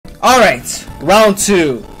Alright, round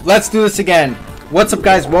 2. Let's do this again. What's up,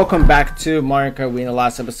 guys? Welcome back to Mario Kart Wii. In the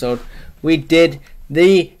last episode, we did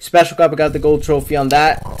the Special Cup. I got the gold trophy on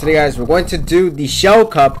that. Today, guys, we're going to do the Shell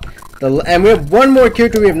Cup. And we have one more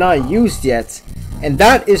character we have not used yet. And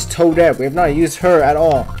that is Toadette. We have not used her at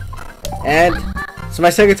all. And it's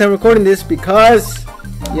my second time recording this because,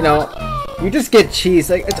 you know, you just get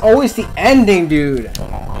cheese. Like, it's always the ending, dude.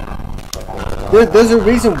 There's a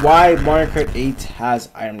reason why Mario Kart 8 has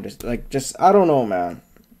item just I don't know, man.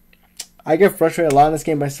 I get frustrated a lot in this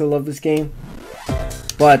game, but I still love this game.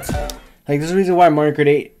 But like, there's a reason why Mario Kart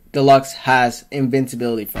 8 Deluxe has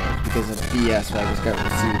invincibility frames, because of BS like this guy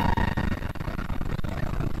received.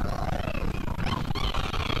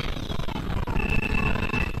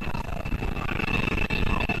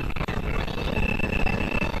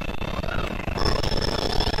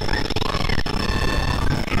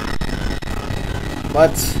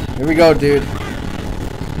 But here we go, dude.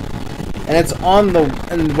 And it's on the,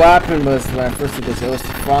 and what happened was when I first did this, it was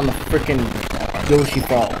on the freaking Yoshi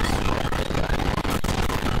Falls.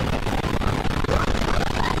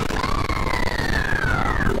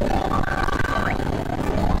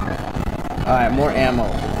 Alright, more ammo.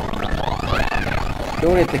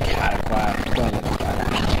 Don't hit the cataclysm. Don't hit the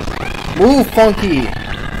cataclysm. Move, Funky!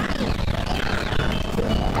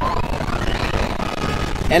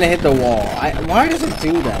 And it hit the wall. Why does it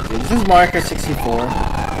do that, dude? This is Mario Kart 64.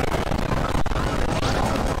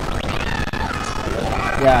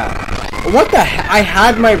 Yeah. What the heck? I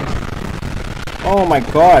had my... Oh my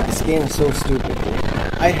god, this game is so stupid.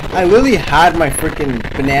 I literally had my freaking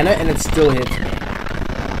banana and it still hits me.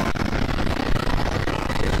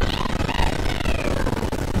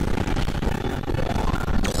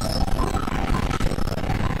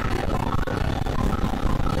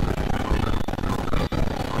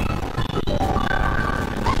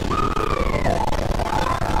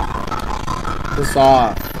 This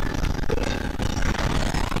off.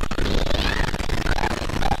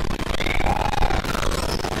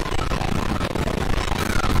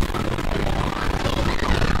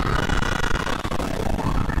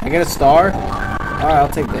 I get a star? Alright, I'll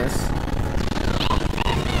take this.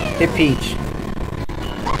 Hit Peach.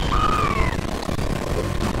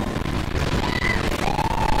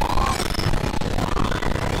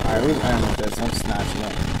 Alright, we're done with this. I'm snatching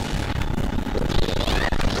it.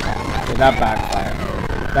 That backfired.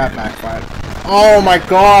 That backfired. Oh my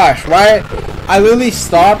gosh, right? I literally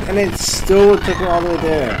stopped and it still took me all the way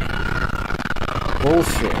there.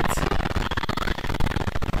 Bullshit.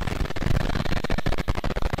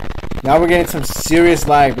 Now we're getting some serious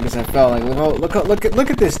lag because I fell. Like, look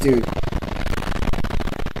at this dude.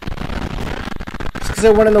 It's because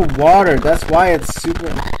I went in the water. That's why it's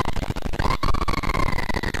super.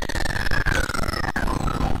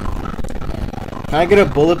 Can I get a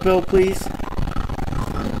bullet bill, please?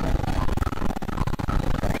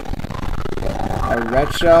 A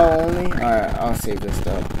red shell only? Alright, I'll save this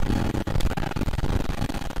though.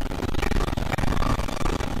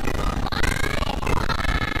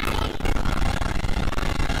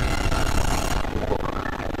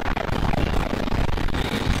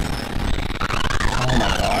 Oh my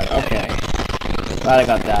god, okay. Glad I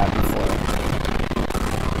got that before.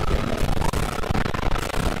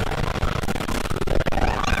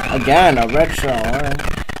 Again, a red shell, alright.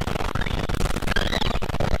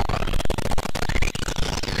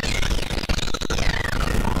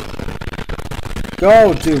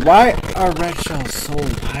 Go, dude, why are red shells so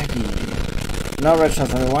laggy? Not red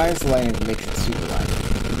shells, I mean, why is the lighting making it super laggy?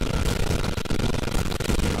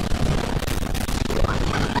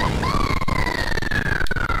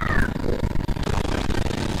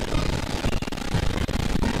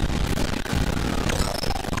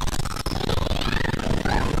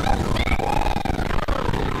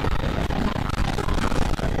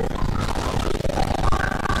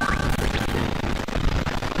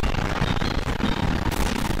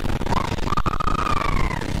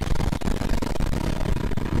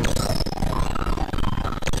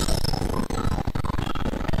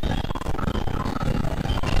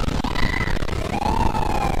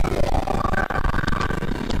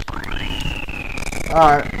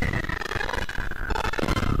 Alright.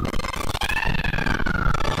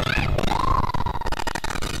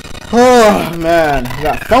 Oh man, we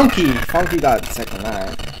got Funky. Funky got second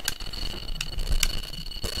night.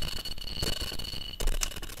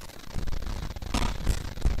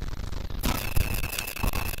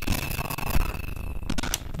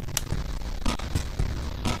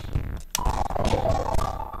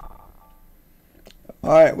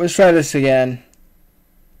 Alright, let's try this again.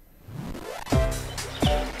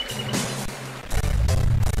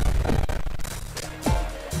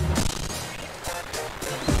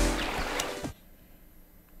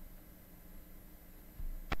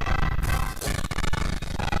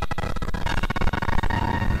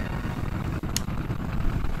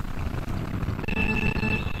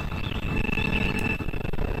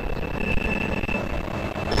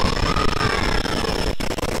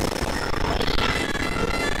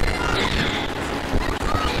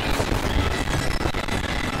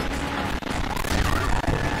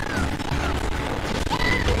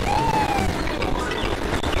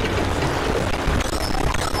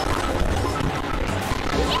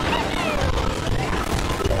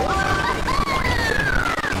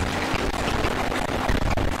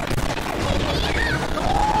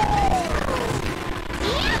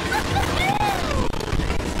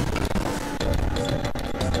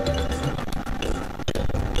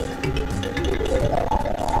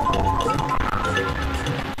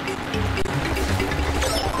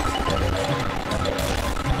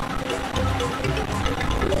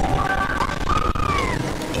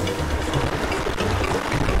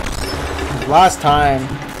 last time.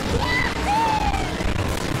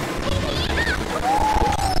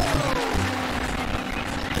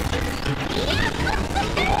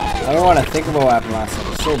 I don't want to think about what happened last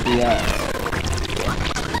time. It's so BS.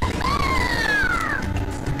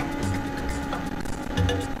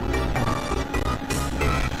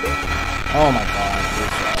 Oh my god, blue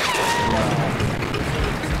shell.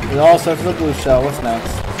 No. It all starts with a blue shell. What's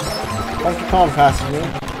next? Funky Kong passes me.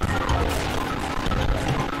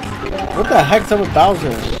 What the heck's up with Bowser?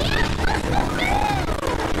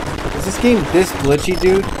 Is this game this glitchy,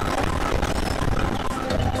 dude?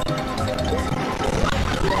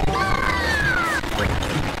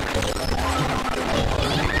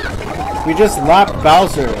 We just lapped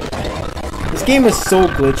Bowser. This game is so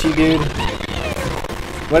glitchy, dude.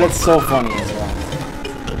 But it's so funny as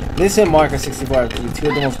well. This and Mario Kart 64 are two of the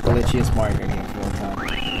most glitchiest Mario Kart games of all time.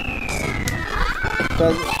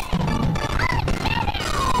 But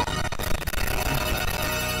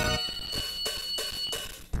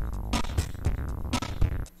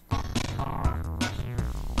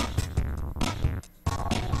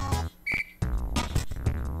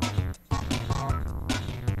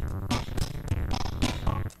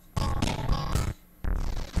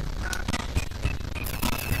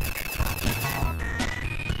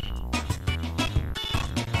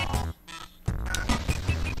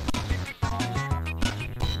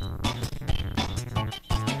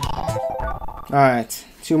alright,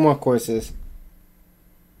 2 more courses.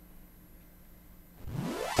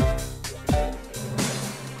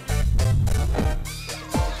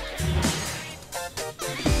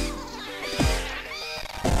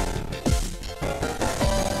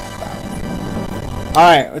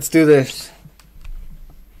 Alright, let's do this.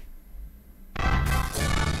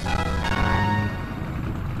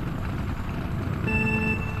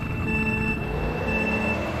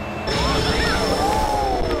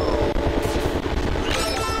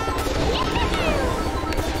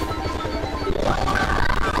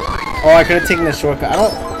 Oh, I could have taken the shortcut.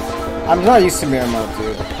 I'm not used to mirror mode,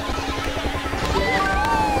 dude.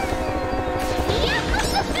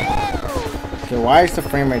 Okay, why is the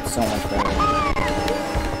frame rate so much better?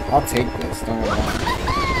 I'll take this, don't get me wrong.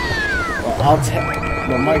 Well, I'll take,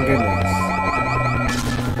 but my goodness.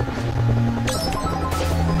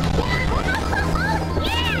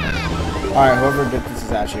 Alright, whoever did this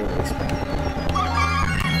is actually a waste.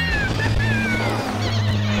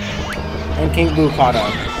 And King Boo caught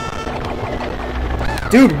up.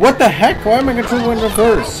 Dude, what the heck? Why am I controlling in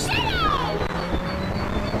reverse?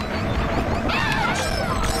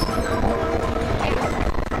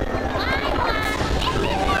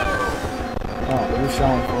 Oh, we're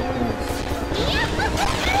showing 4 points.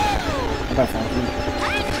 Okay, thank you.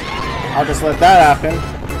 I'll just let that happen.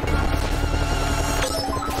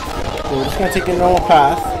 Okay, we're just gonna take a normal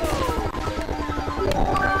path.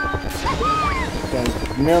 Okay,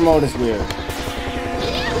 mirror mode is weird.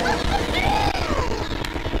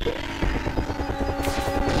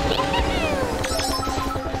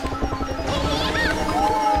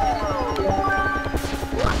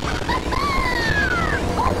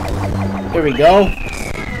 Here we go.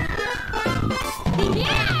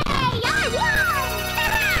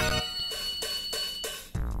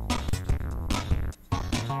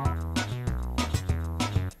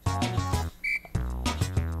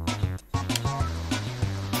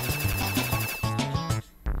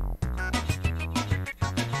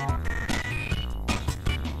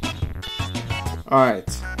 All right.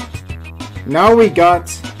 Now we got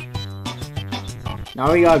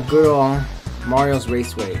good old Mario's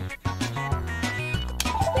Raceway.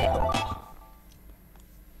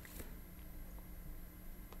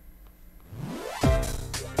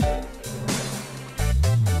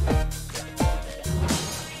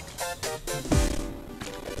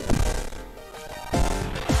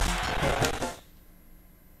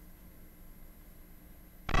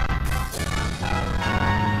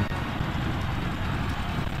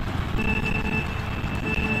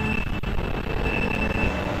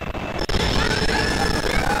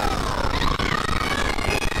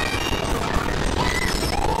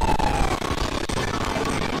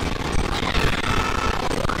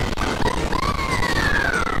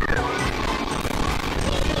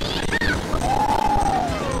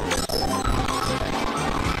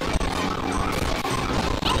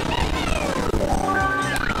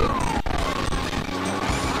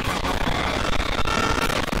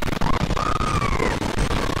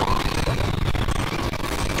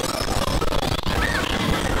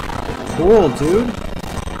 Cool, dude.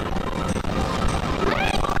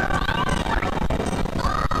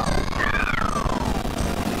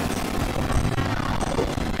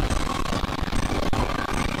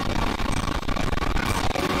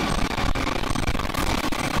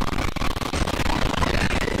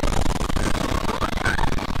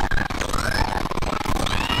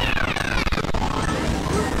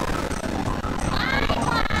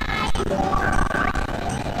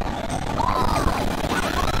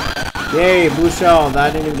 Yay, blue shell.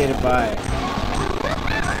 That didn't even get it by.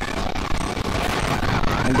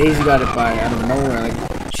 And Daisy got it by out of nowhere.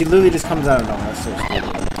 Like, she literally just comes out of nowhere. That's so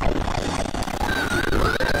stupid.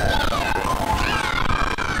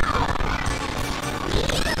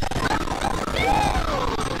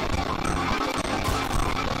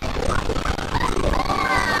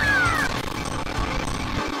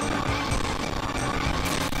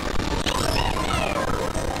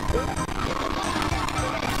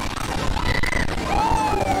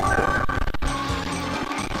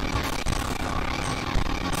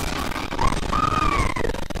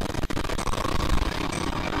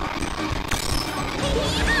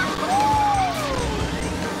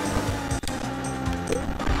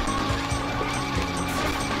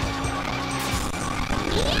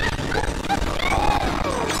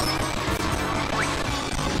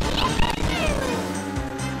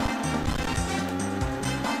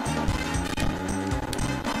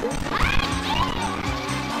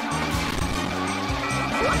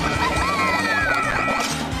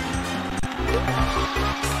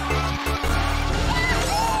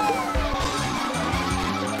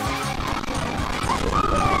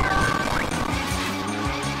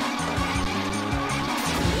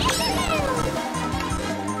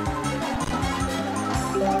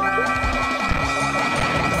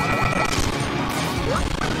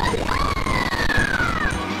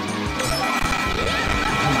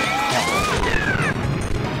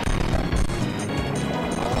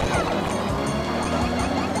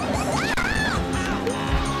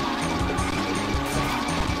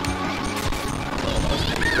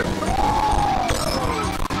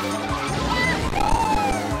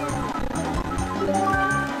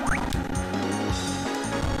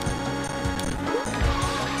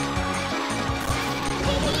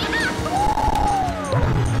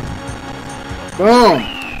 Boom!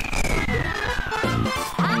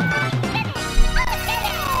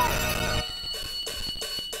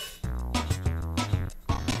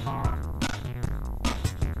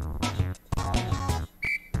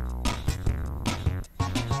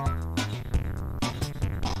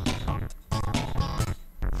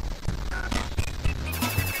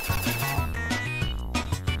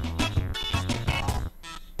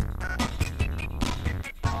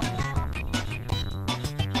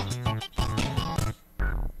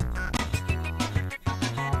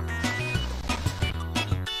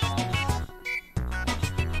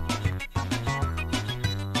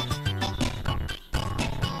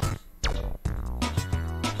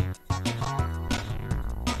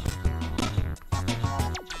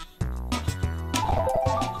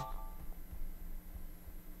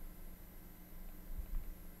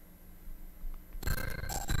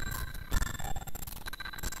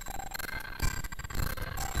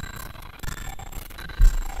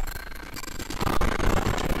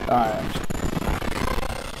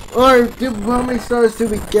 Alright, how many stars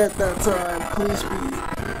did we get that time? Please be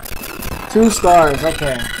 2 stars,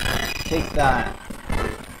 okay. Take that.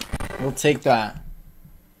 We'll take that.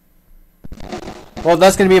 Well,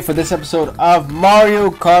 that's gonna be it for this episode of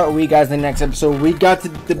Mario Kart Wii, guys. In the next episode, we got to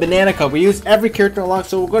the banana cup. We used every character unlocked,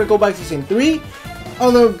 so we're gonna go back to the same 3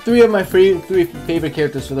 of my three favorite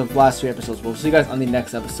characters for the last 3 episodes. We'll see you guys on the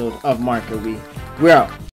next episode of Mario Kart Wii. We're out.